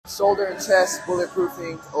shoulder and chest,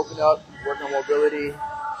 bulletproofing, open up, work on mobility,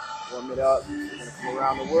 warm it up. We're gonna come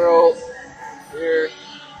around the world here.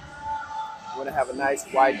 You wanna have a nice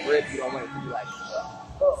wide grip. You don't want it to be like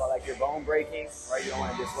your bone breaking, right? You don't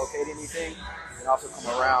want to dislocate anything. You can also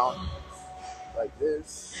come around like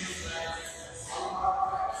this.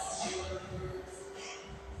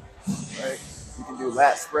 Right? You can do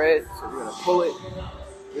lat spread, so you're gonna pull it.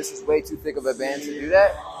 This is way too thick of a band to do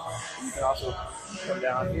that. You can also come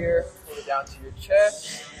down here, pull it down to your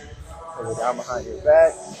chest, pull it down behind your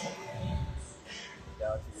back,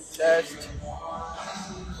 down to your chest,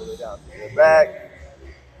 pull it down to your back,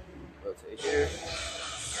 rotate here,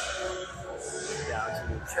 down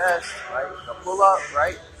to your chest, right? Now pull up,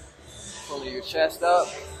 right? Pulling your chest up,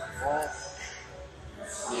 boom.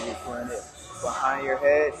 Maybe pulling it behind your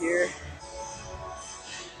head here.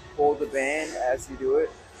 Hold the band as you do it.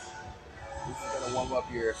 This is going to warm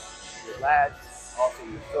up your lats, also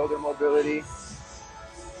your shoulder mobility.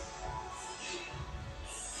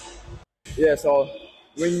 Yeah, so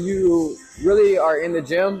when you really are in the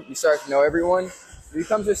gym, you start to know everyone. It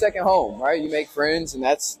becomes your second home, right? You make friends, and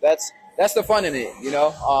that's the fun in it, you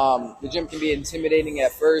know? The gym can be intimidating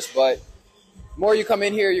at first, but the more you come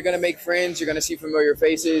in here, you're going to make friends, you're going to see familiar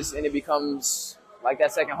faces, and it becomes like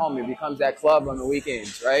that second home. It becomes that club on the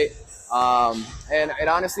weekends, right? And it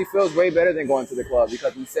honestly feels way better than going to the club,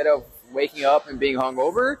 because instead of waking up and being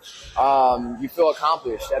hungover, you feel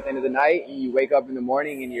accomplished at the end of the night, and you wake up in the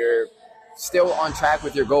morning and you're still on track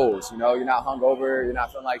with your goals. You know, you're not hungover, you're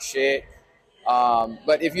not feeling like shit.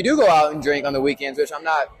 But if you do go out and drink on the weekends, which I'm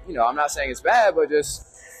not saying it's bad, but just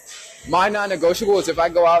my non-negotiable is if I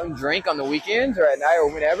go out and drink on the weekends or at night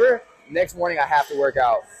or whenever, next morning I have to work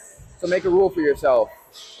out. So make a rule for yourself,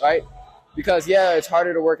 right? Because, yeah, it's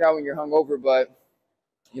harder to work out when you're hungover, but,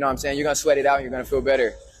 you know what I'm saying, you're going to sweat it out and you're going to feel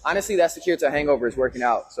better. Honestly, that's the cure to a hangover, is working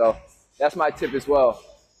out. So that's my tip as well.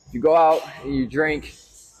 If you go out and you drink,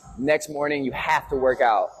 next morning you have to work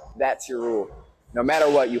out. That's your rule. No matter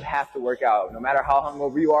what, you have to work out. No matter how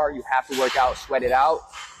hungover you are, you have to work out, sweat it out,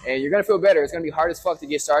 and you're going to feel better. It's going to be hard as fuck to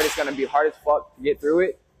get started. It's going to be hard as fuck to get through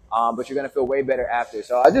it, but you're going to feel way better after.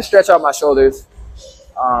 So I just stretch out my shoulders.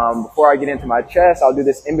 Before I get into my chest, I'll do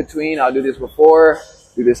this in between. I'll do this before,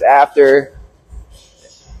 do this after.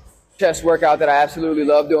 Chest workout that I absolutely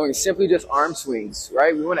love doing is simply just arm swings,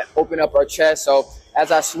 right? We want to open up our chest. So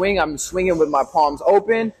as I swing, I'm swinging with my palms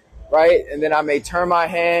open, right? And then I may turn my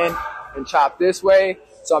hand and chop this way.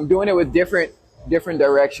 So I'm doing it with different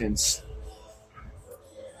directions.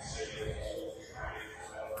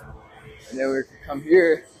 And then we can come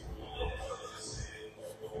here.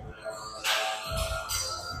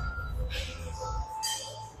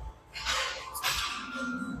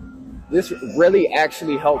 This really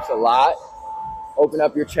actually helps a lot. Open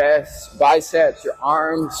up your chest, biceps, your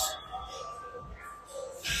arms,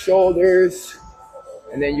 shoulders,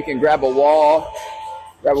 and then you can grab a wall.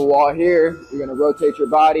 Grab a wall here. You're going to rotate your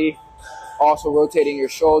body, also rotating your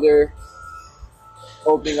shoulder,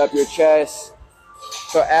 opening up your chest.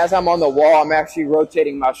 So as I'm on the wall, I'm actually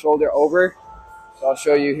rotating my shoulder over. So I'll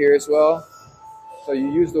show you here as well. So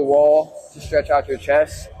you use the wall to stretch out your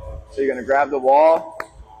chest. So you're going to grab the wall.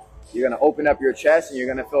 You're going to open up your chest, and you're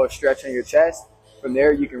going to feel a stretch in your chest. From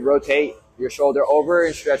there, you can rotate your shoulder over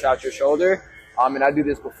and stretch out your shoulder. And I do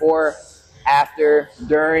this before, after,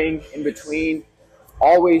 during, in between.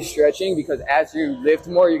 Always stretching, because as you lift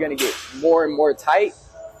more, you're going to get more and more tight.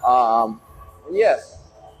 Yeah.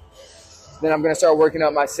 Then I'm going to start working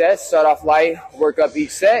up my sets. Start off light, work up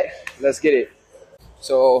each set. Let's get it.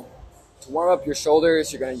 So to warm up your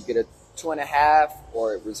shoulders, you're going to get a 2.5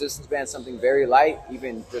 or resistance band, something very light,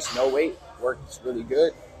 even just no weight works really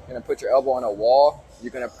good. You're going to put your elbow on a wall.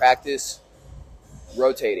 You're going to practice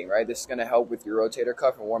rotating, right? This is going to help with your rotator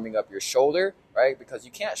cuff and warming up your shoulder, right? Because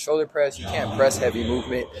you can't shoulder press, you can't press heavy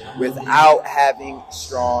movement without having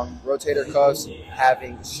strong rotator cuffs,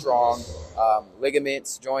 having strong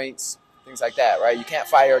ligaments, joints, things like that, right? You can't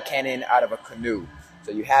fire a cannon out of a canoe.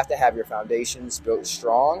 So you have to have your foundations built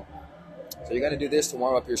strong. So you're going to do this to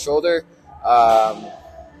warm up your shoulder.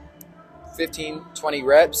 15, 20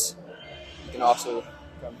 reps. You can also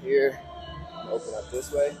come here and open up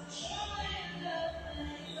this way.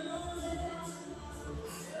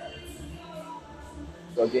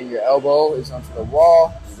 So again, your elbow is onto the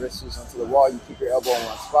wall, your wrist is onto the wall. You keep your elbow in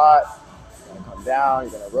one spot. You're going to come down,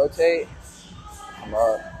 you're going to rotate, come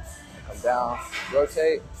up, come down,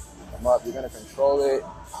 rotate, come up. You're going to control it.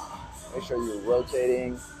 Make sure you're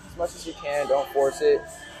rotating as much as you can. Don't force it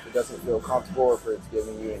if it doesn't feel comfortable or if it's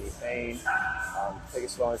giving you any pain. Take it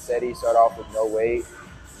slow and steady. Start off with no weight.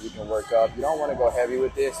 You can work up. You don't want to go heavy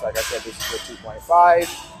with this. Like I said, this is a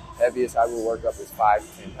 2.5. Heaviest I will work up is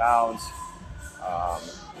 5 to 10 pounds. Um,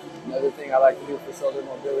 Another thing I like to do for shoulder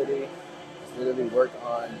mobility is literally work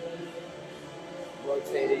on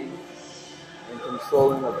rotating and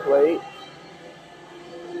controlling the plate.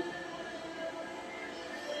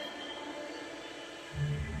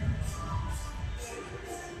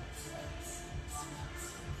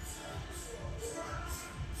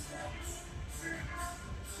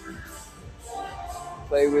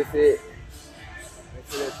 Play with it.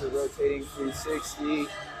 Make sure that you're rotating 360.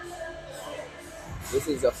 This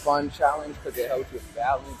is a fun challenge because it helps with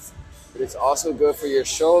balance, but it's also good for your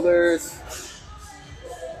shoulders.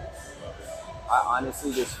 I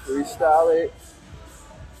honestly just freestyle it.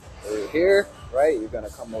 Over here, right? You're gonna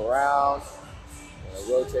come around, you're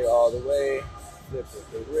gonna rotate all the way, flip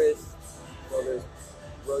with the wrist, shoulders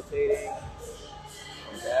rotating,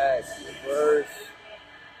 come back, reverse.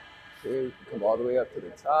 Okay, come all the way up to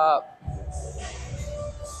the top.